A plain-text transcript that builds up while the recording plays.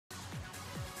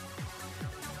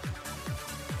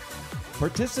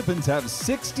Participants have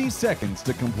 60 seconds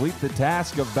to complete the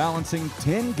task of balancing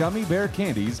 10 gummy bear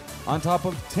candies on top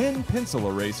of 10 pencil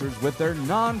erasers with their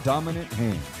non-dominant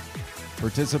hand.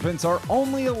 Participants are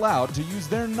only allowed to use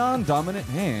their non-dominant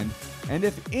hand, and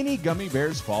if any gummy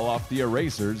bears fall off the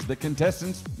erasers, the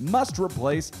contestants must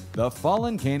replace the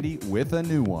fallen candy with a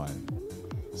new one.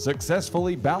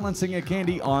 Successfully balancing a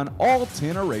candy on all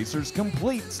 10 erasers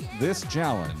completes this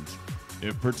challenge.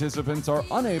 If participants are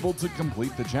unable to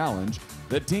complete the challenge,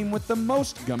 the team with the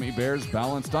most gummy bears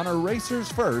balanced on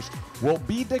erasers first will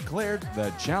be declared the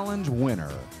challenge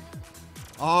winner.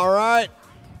 All right.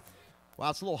 Wow,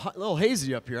 it's a little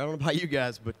hazy up here. I don't know about you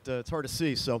guys, but it's hard to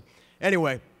see. So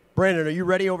anyway, Brandon, are you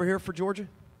ready over here for Georgia?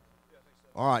 Yeah, I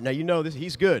think so. All right. Now, you know this.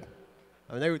 He's good.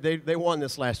 I mean, they won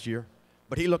this last year,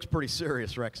 but he looks pretty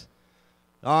serious, Rex.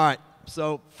 All right.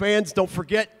 So fans, don't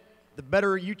forget, the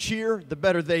better you cheer, the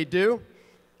better they do.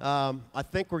 I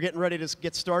think we're getting ready to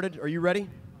get started. Are you ready?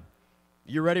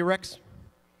 You ready, Rex?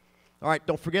 All right,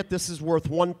 don't forget this is worth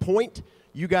 1 point.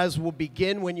 You guys will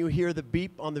begin when you hear the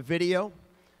beep on the video.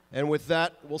 And with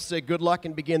that, we'll say good luck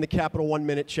and begin the Capital 1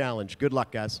 Minute Challenge. Good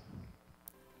luck, guys.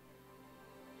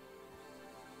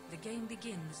 The game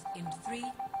begins in 3,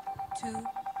 2,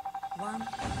 1.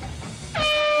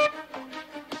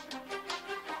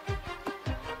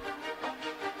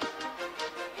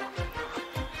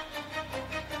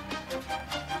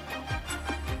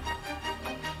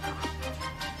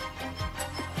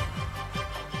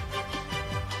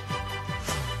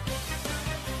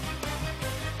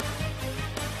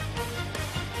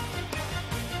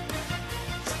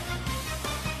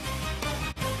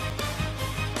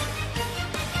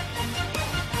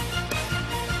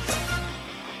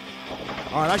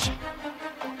 All right,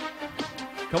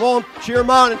 come on, cheer them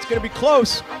on. It's going to be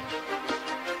close.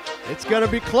 It's going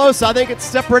to be close. I think it's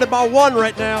separated by 1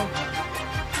 right now.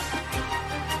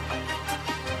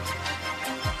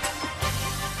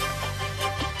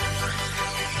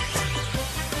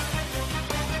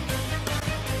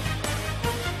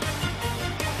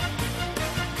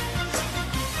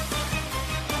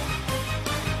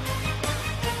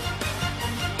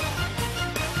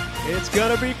 It's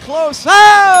going to be close.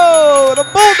 Oh, the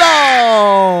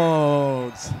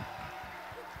Bulldogs.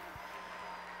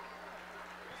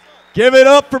 Give it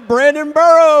up for Brandon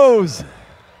Burrows.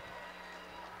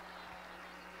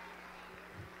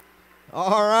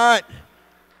 All right.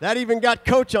 That even got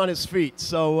Coach on his feet.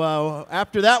 So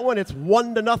after that one, it's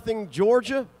 1-0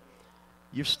 Georgia.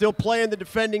 You're still playing the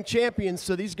defending champions,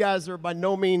 so these guys are by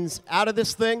no means out of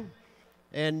this thing.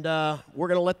 And we're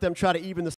going to let them try to even the